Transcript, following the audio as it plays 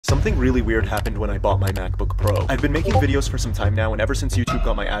Something really weird happened when I bought my MacBook Pro. I've been making videos for some time now, and ever since YouTube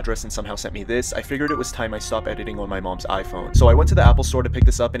got my address and somehow sent me this, I figured it was time I stopped editing on my mom's iPhone. So I went to the Apple store to pick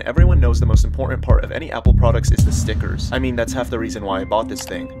this up, and everyone knows the most important part of any Apple products is the stickers. I mean, that's half the reason why I bought this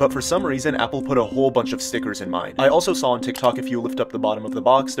thing. But for some reason, Apple put a whole bunch of stickers in mine. I also saw on TikTok if you lift up the bottom of the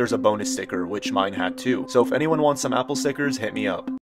box, there's a bonus sticker, which mine had too. So if anyone wants some Apple stickers, hit me up.